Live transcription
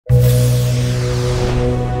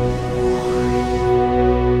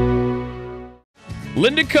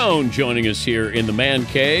Linda Cohn joining us here in the Man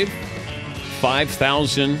Cave.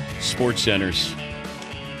 5,000 sports centers.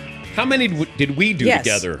 How many did we do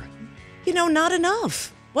together? You know, not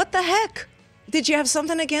enough. What the heck? Did you have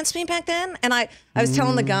something against me back then? And I was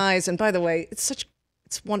telling the guys, and by the way, it's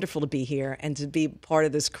wonderful to be here and to be part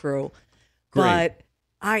of this crew. Great. But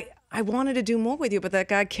I wanted to do more with you, but that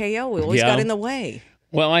guy KO always got in the way.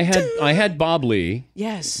 Well, I had Bob Lee.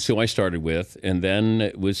 Yes. Who I started with, and then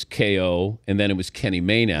it was KO, and then it was Kenny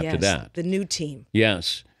Mayne after that. The new team.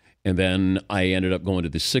 Yes. And then I ended up going to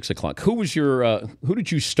the 6 o'clock. Who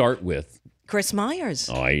did you start with? Chris Myers.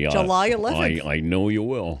 July 11th. I know you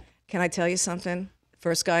will. Can I tell you something?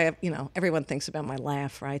 First guy, everyone thinks about my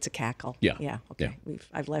laugh, right? It's a cackle. Yeah. Yeah. Okay. Yeah.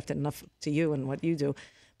 I've laughed enough to you and what you do.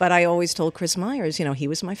 But I always told Chris Myers, he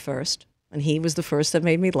was my first, and he was the first that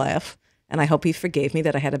made me laugh. And I hope he forgave me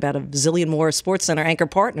that I had about a zillion more SportsCenter anchor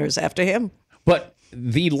partners after him. But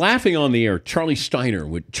the laughing on the air, Charlie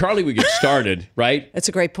would get started, right? That's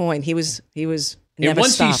a great point. He was and never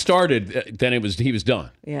once stopped. he started, then he was done.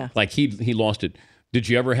 Yeah. Like he lost it. Did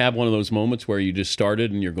you ever have one of those moments where you just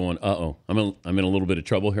started and you're going, I'm in a little bit of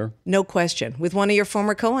trouble here? No question. With one of your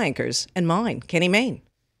former co-anchors and mine, Kenny Mayne.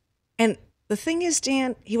 And the thing is,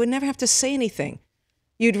 Dan, he would never have to say anything.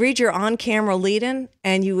 You'd read your on-camera lead-in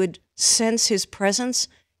and you would sense his presence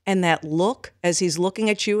and that look as he's looking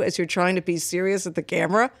at you as you're trying to be serious at the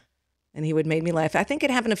camera. And he would make me laugh. I think it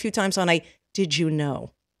happened a few times on a Did You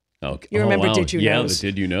Know? Okay. You remember wow. Did You Yeah, Knows? the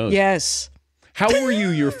Did You Knows. Yes. How were you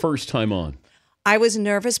your first time on? I was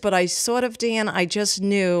nervous, but I just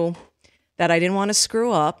knew that I didn't want to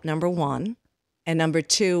screw up, number one. And number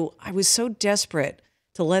two, I was so desperate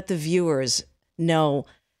to let the viewers know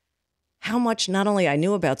how much not only I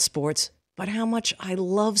knew about sports, but how much I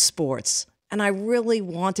love sports. And I really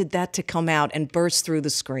wanted that to come out and burst through the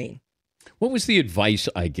screen. What was the advice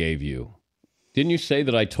I gave you? Didn't you say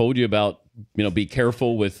that I told you about, be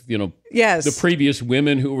careful with, Yes. the previous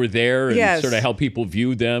women who were there and Yes. sort of how people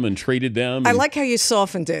viewed them and treated them? I like how you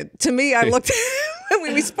softened it. To me, I looked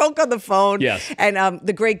when we spoke on the phone. Yes. And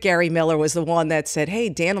the great Gary Miller was the one that said, "Hey,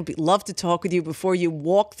 Dan will love to talk with you before you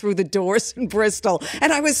walk through the doors in Bristol."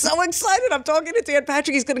 And I was so excited. I'm talking to Dan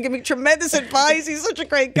Patrick. He's going to give me tremendous advice. He's such a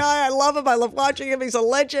great guy. I love him. I love watching him. He's a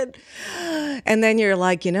legend. And then you're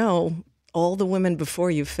like, all the women before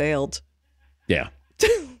you failed. Yeah.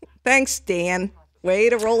 Thanks, Dan. Way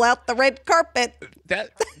to roll out the red carpet.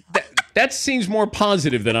 That seems more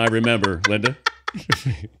positive than I remember, Linda.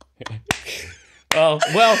 Well,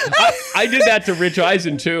 I did that to Rich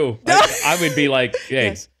Eisen, too. I would be like, hey,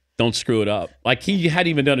 Yes. Don't screw it up. Like, he hadn't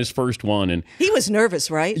even done his first one. And He was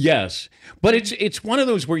nervous, right? yes. But it's one of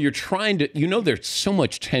those where you're trying to, there's so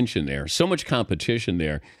much tension there, so much competition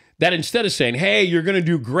there, that instead of saying, hey, you're going to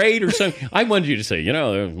do great or something, I wanted you to say,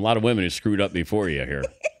 there's a lot of women who screwed up before you here.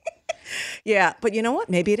 Yeah, but you know what?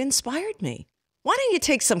 Maybe it inspired me. Why don't you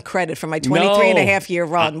take some credit for my 23-and-a-half-year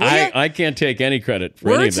run, will you? I can't take any credit for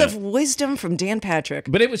any of Words that. of wisdom from Dan Patrick.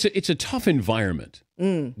 But it's a tough environment,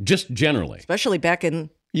 just generally. Especially back in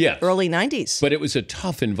Yes. early 90s. But it was a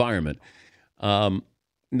tough environment. And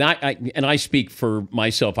I speak for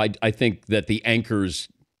myself. I think that the anchors,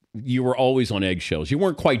 you were always on eggshells. You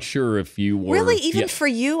weren't quite sure if you were. Really? Even for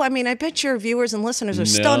you? I mean, I bet your viewers and listeners are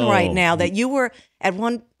stunned right now that you were at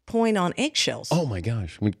one point on eggshells. Oh, my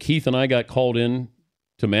gosh. When Keith and I got called in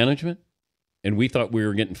to management and we thought we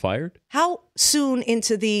were getting fired. How soon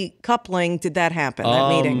into the coupling did that happen, that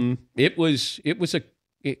meeting? It was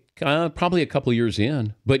probably a couple of years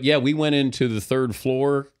in. But yeah, we went into the third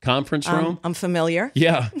floor conference room. I'm familiar.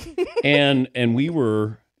 Yeah. and we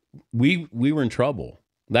were in trouble.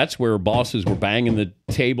 That's where bosses were banging the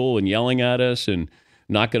table and yelling at us and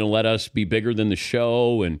not going to let us be bigger than the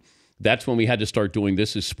show. And that's when we had to start doing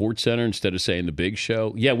This Is SportsCenter instead of saying The Big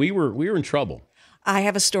Show. Yeah, we were in trouble. I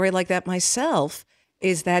have a story like that myself,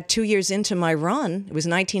 is that 2 years into my run, it was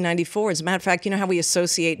 1994. As a matter of fact, you know how we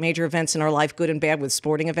associate major events in our life, good and bad, with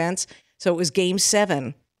sporting events? So it was Game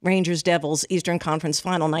 7, Rangers-Devils, Eastern Conference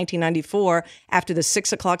Final, 1994, after the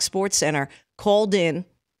 6 o'clock SportsCenter called in,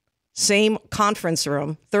 same conference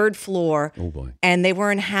room, third floor. Oh, boy. And they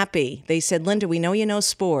weren't happy. They said, Linda, we know you know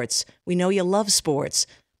sports. We know you love sports,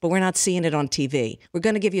 but we're not seeing it on TV. We're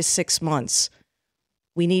going to give you 6 months.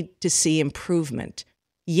 We need to see improvement.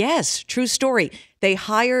 Yes, true story. They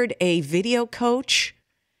hired a video coach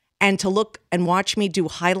and to look and watch me do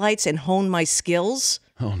highlights and hone my skills.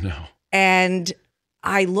 Oh, no. And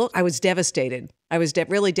I was devastated. I was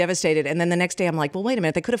really devastated. And then the next day I'm like, well, wait a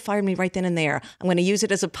minute. They could have fired me right then and there. I'm going to use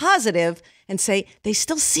it as a positive and say, they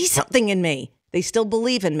still see something in me. They still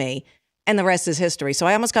believe in me. And the rest is history. So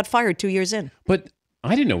I almost got fired 2 years in. But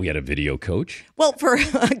I didn't know we had a video coach. Well,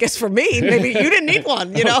 I guess for me, maybe you didn't need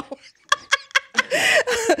one, you know.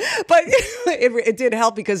 But it did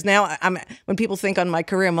help because now when people think on my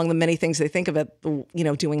career, among the many things they think about,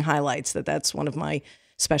 doing highlights, that's one of my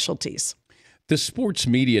specialties. The sports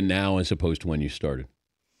media now as opposed to when you started.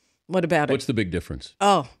 What about it? What's the big difference?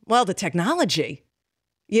 Oh, well, the technology.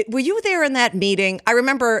 Were you there in that meeting? I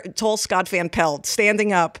remember tall Scott Van Pelt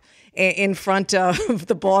standing up in front of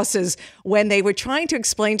the bosses when they were trying to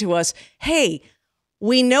explain to us, hey,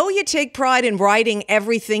 we know you take pride in writing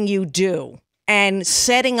everything you do and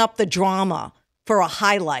setting up the drama for a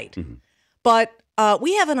highlight. Mm-hmm. But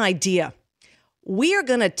we have an idea. We are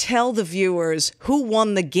going to tell the viewers who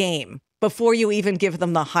won the game before you even give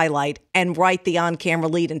them the highlight and write the on-camera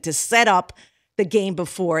lead and to set up the game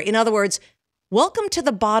before. In other words, welcome to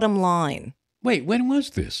the bottom line. Wait, when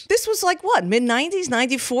was this? This was like what, mid-90s,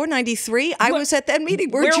 94, 93? I was at that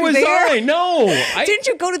meeting. Weren't you was there? I? No. Didn't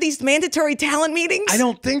you go to these mandatory talent meetings? I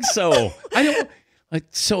don't think so. I don't.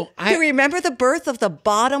 Do you remember the birth of the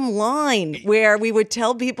bottom line where we would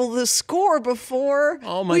tell people the score before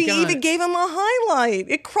we even gave them a highlight?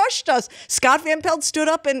 It crushed us. Scott Van Pelt stood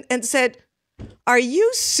up and said, are you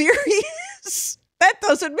serious? That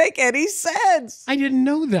doesn't make any sense. I didn't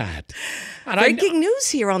know that. Breaking news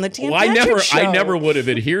here on the Dan Patrick Show. I never would have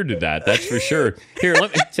adhered to that. That's for sure. Here,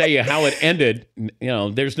 let me tell you how it ended.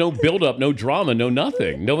 There's no buildup, no drama, no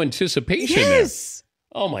nothing, no anticipation there.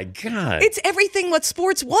 Oh, my God. It's everything what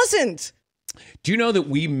sports wasn't. Do you know that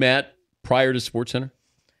we met prior to SportsCenter?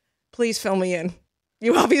 Please fill me in.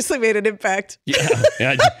 You obviously made an impact.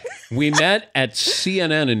 Yeah. We met at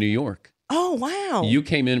CNN in New York. Oh, wow. You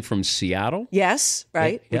came in from Seattle? Yes,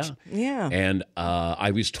 right. Yeah. And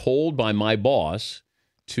I was told by my boss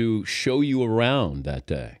to show you around that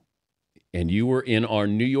day. And you were in our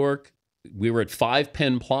New York, we were at 5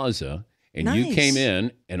 Penn Plaza. And nice. You came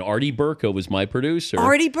in, and Artie Burko was my producer.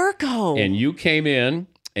 Artie Burko. And you came in,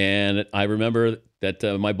 and I remember that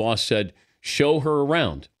my boss said, show her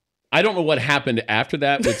around. I don't know what happened after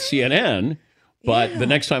that with CNN, but the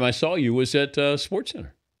next time I saw you was at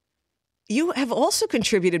SportsCenter. You have also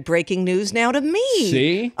contributed breaking news now to me.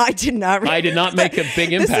 See? I did not make a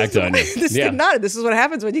big impact on you. This is what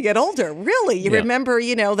happens when you get older. Really? You remember,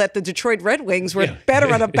 that the Detroit Red Wings were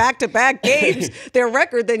better on a back-to-back games, their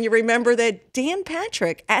record, than you remember that Dan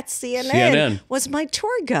Patrick at CNN was my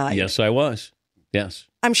tour guide. Yes, I was. Yes.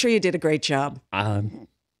 I'm sure you did a great job.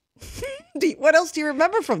 What else do you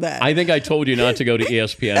remember from that? I think I told you not to go to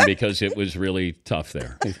ESPN because it was really tough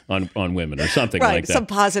there on women or something like that. Some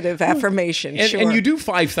positive affirmation. And you do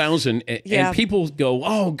 5,000 and people go,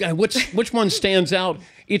 oh, God, which one stands out?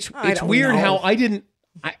 It's weird how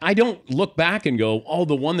I don't look back and go, oh,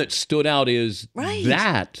 the one that stood out is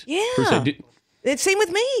that. Yeah. It's same with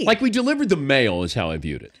me. Like we delivered the mail is how I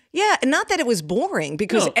viewed it. Yeah, and not that it was boring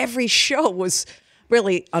because every show was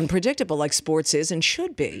really unpredictable like sports is and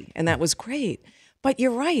should be. And that was great. But you're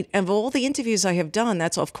right. Of all the interviews I have done,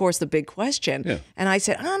 that's, of course, the big question. Yeah. And I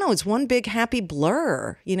said, I don't know, it's one big happy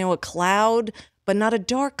blur. A cloud, but not a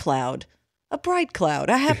dark cloud. A bright cloud,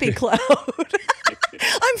 a happy cloud.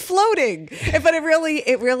 I'm floating. But it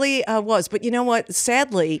really was. But you know what?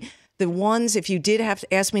 Sadly, the ones, if you did have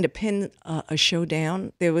to ask me to pin a show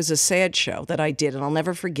down, there was a sad show that I did, and I'll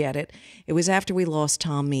never forget it. It was after we lost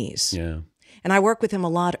Tom Mees. Yeah. And I worked with him a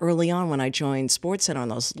lot early on when I joined SportsCenter on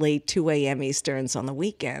those late 2 a.m. Easterns on the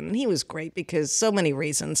weekend. And he was great because so many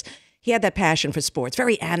reasons. He had that passion for sports,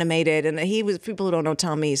 very animated. And he was, people who don't know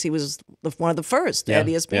Tom Mees, he was one of the first at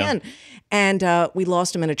ESPN. Yeah. And we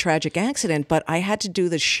lost him in a tragic accident. But I had to do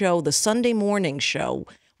the show, the Sunday morning show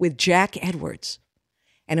with Jack Edwards.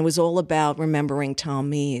 And it was all about remembering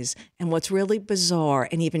Tom Mees. And what's really bizarre,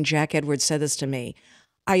 and even Jack Edwards said this to me,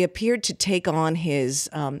 I appeared to take on his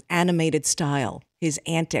animated style, his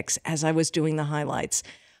antics as I was doing the highlights.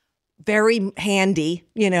 Very handy,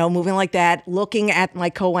 moving like that, looking at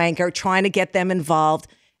my co-anchor, trying to get them involved.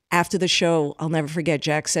 After the show, I'll never forget,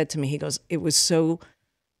 Jack said to me, he goes, it was so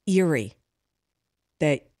eerie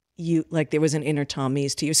that there was an inner Tom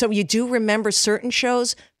Mees to you. So you do remember certain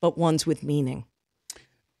shows, but ones with meaning.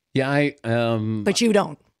 Yeah, but you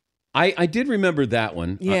don't. I did remember that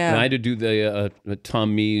one. Yeah. And I had to do the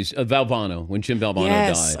Tom Mees, Valvano, when Jim Valvano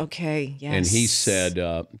died. Okay, yes. And he said,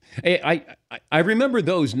 I remember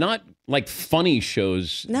those, not like funny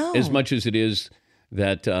shows as much as it is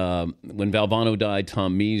that when Valvano died,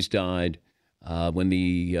 Tom Mees died. When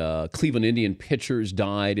the Cleveland Indian pitchers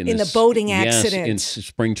died. In the boating accident. In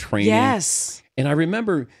spring training. Yes. And I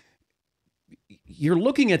remember you're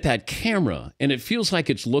looking at that camera and it feels like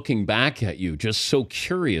it's looking back at you, just so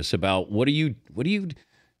curious about what are you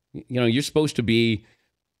You're supposed to be,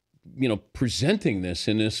 presenting this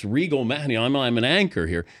in this regal manner. I'm an anchor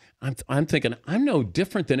here. I'm thinking I'm no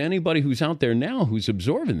different than anybody who's out there now who's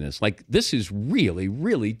absorbing this. Like, this is really,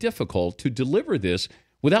 really difficult to deliver this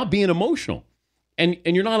without being emotional. And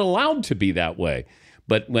you're not allowed to be that way.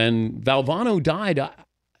 But when Valvano died, I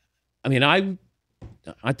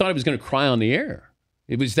thought I was going to cry on the air.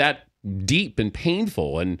 It was that deep and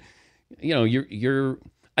painful. And,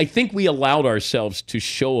 I think we allowed ourselves to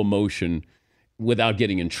show emotion without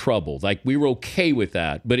getting in trouble. Like, we were okay with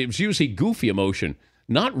that. But it was usually goofy emotion.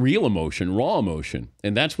 Not real emotion, raw emotion.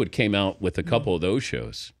 And that's what came out with a couple of those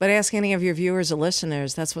shows. But ask any of your viewers or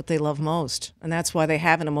listeners, that's what they love most. And that's why they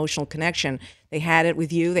have an emotional connection. They had it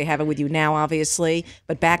with you. They have it with you now, obviously.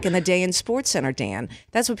 But back in the day in SportsCenter, Dan,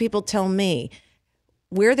 that's what people tell me.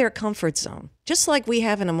 We're their comfort zone. Just like we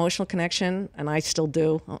have an emotional connection, and I still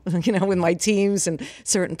do, with my teams and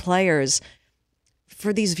certain players.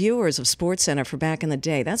 For these viewers of SportsCenter for back in the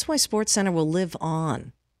day, that's why SportsCenter will live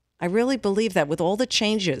on. I really believe that with all the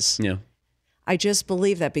changes. Yeah. I just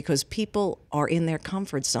believe that because people are in their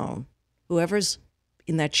comfort zone, whoever's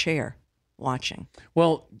in that chair watching.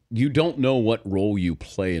 Well, you don't know what role you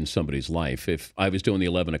play in somebody's life. If I was doing the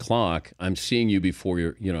 11 o'clock, I'm seeing you before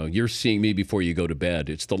you're seeing me before you go to bed.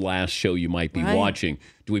 It's the last show you might be watching.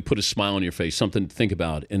 Do we put a smile on your face, something to think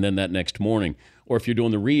about, and then that next morning? Or if you're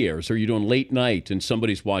doing the re-airs or you're doing late night and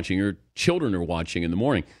somebody's watching or children are watching in the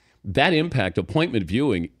morning, that impact, appointment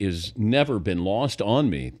viewing, is never been lost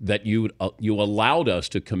on me, that you allowed us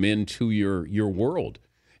to come into your world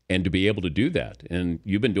and to be able to do that. And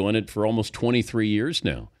you've been doing it for almost 23 years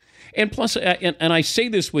now. And plus, and I say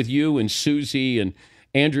this with you and Susie and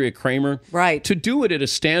Andrea Kramer, right? To do it at a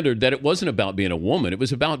standard that it wasn't about being a woman. It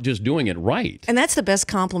was about just doing it right. And that's the best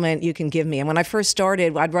compliment you can give me. And when I first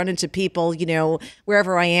started, I'd run into people,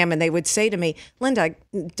 wherever I am, and they would say to me, Linda,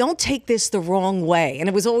 don't take this the wrong way. And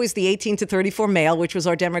it was always the 18 to 34 male, which was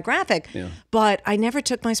our demographic. Yeah. But I never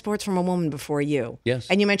took my sports from a woman before you. Yes.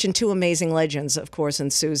 And you mentioned two amazing legends, of course,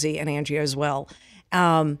 and Susie and Andrea as well.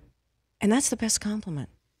 And that's the best compliment.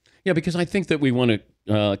 Yeah, because I think that we want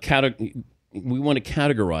to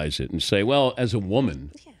categorize it and say, well, as a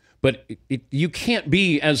woman. Yeah. But you can't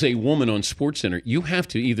be as a woman on SportsCenter. You have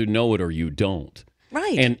to either know it or you don't.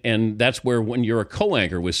 Right. And that's where when you're a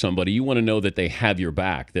co-anchor with somebody, you want to know that they have your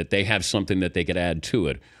back, that they have something that they could add to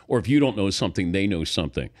it. Or if you don't know something, they know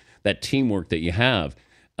something. That teamwork that you have.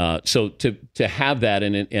 So to have that,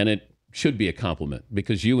 and it should be a compliment,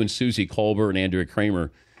 because you and Susie Kolber and Andrea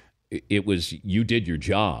Kramer, it was, you did your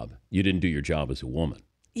job. You didn't do your job as a woman.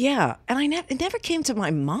 Yeah, and it never came to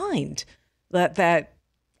my mind that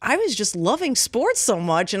I was just loving sports so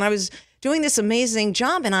much, and I was doing this amazing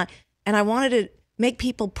job, and I wanted to make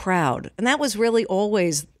people proud, and that was really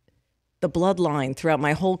always the bloodline throughout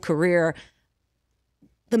my whole career.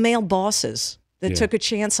 The male bosses that took a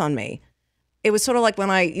chance on me. It was sort of like when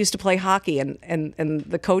I used to play hockey, and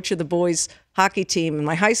the coach of the boys hockey team in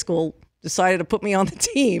my high school decided to put me on the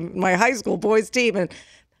team, my high school boys team, and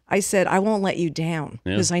I said, I won't let you down,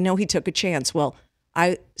 because I know he took a chance. Well,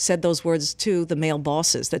 I said those words to the male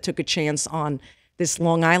bosses that took a chance on this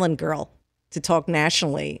Long Island girl to talk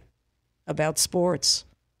nationally about sports.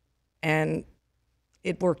 And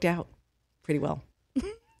it worked out pretty well.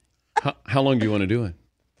 How long do you want to do it?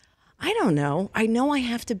 I don't know. I know I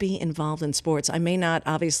have to be involved in sports. I may not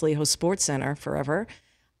obviously host SportsCenter forever.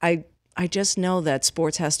 I just know that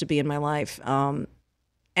sports has to be in my life. And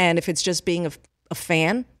if it's just being a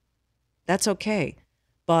fan, that's okay.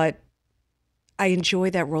 But I enjoy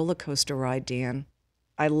that roller coaster ride, Dan.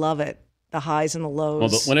 I love it. The highs and the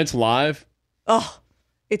lows. Well, when it's live,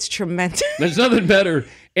 it's tremendous. There's nothing better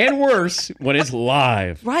and worse when it's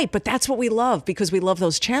live. Right, but that's what we love, because we love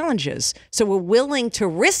those challenges. So we're willing to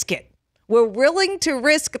risk it. We're willing to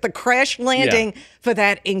risk the crash landing for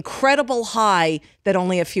that incredible high that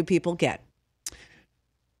only a few people get.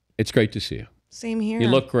 It's great to see you. Same here. You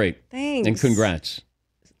look great. Thanks. And congrats.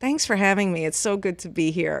 Thanks for having me. It's so good to be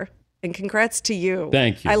here. And congrats to you.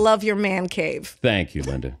 Thank you. I love your man cave. Thank you,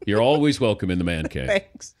 Linda. You're always welcome in the man cave.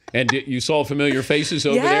 Thanks. And you saw familiar faces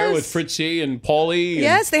over there with Fritzy and Paulie.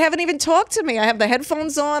 Yes, they haven't even talked to me. I have the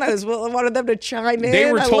headphones on. I wanted them to chime in.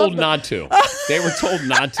 They were told not to. They were told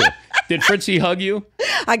not to. Did Fritzy hug you?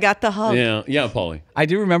 I got the hug. Yeah, Paulie. I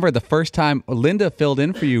do remember the first time Linda filled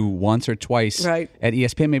in for you once or twice at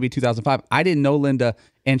ESPN, maybe 2005. I didn't know Linda,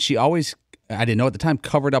 and she always, I didn't know at the time,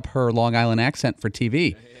 covered up her Long Island accent for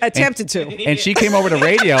TV. Attempted to. And she came over to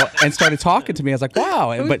radio and started talking to me. I was like,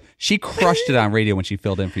 wow. But she crushed it on radio when she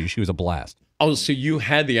filled in for you. She was a blast. Oh, so you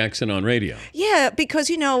had the accent on radio. Yeah,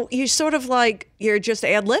 because, you're sort of like, you're just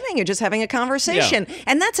ad-libbing. You're just having a conversation. Yeah.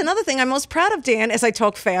 And that's another thing I'm most proud of, Dan, as I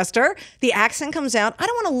talk faster. The accent comes out. I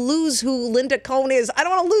don't want to lose who Linda Cohn is. I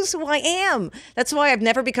don't want to lose who I am. That's why I've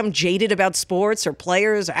never become jaded about sports or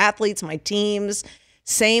players or athletes, my teams.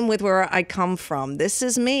 Same with where I come from. This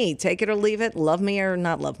is me. Take it or leave it. Love me or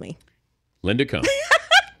not love me. Linda Cohn.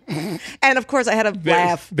 And of course, I had a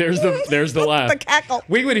laugh. There's the laugh. The cackle.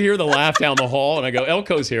 We would hear the laugh down the hall, and I go,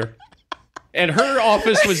 Elko's here. And her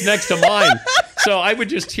office was next to mine. So I would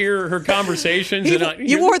just hear her conversations.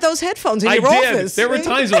 You wore those headphones in your office. There were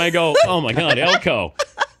times when I go, oh, my God, Elko.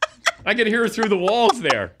 I could hear her through the walls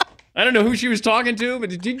there. I don't know who she was talking to, but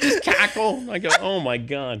did you just cackle? I go, oh, my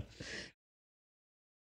God.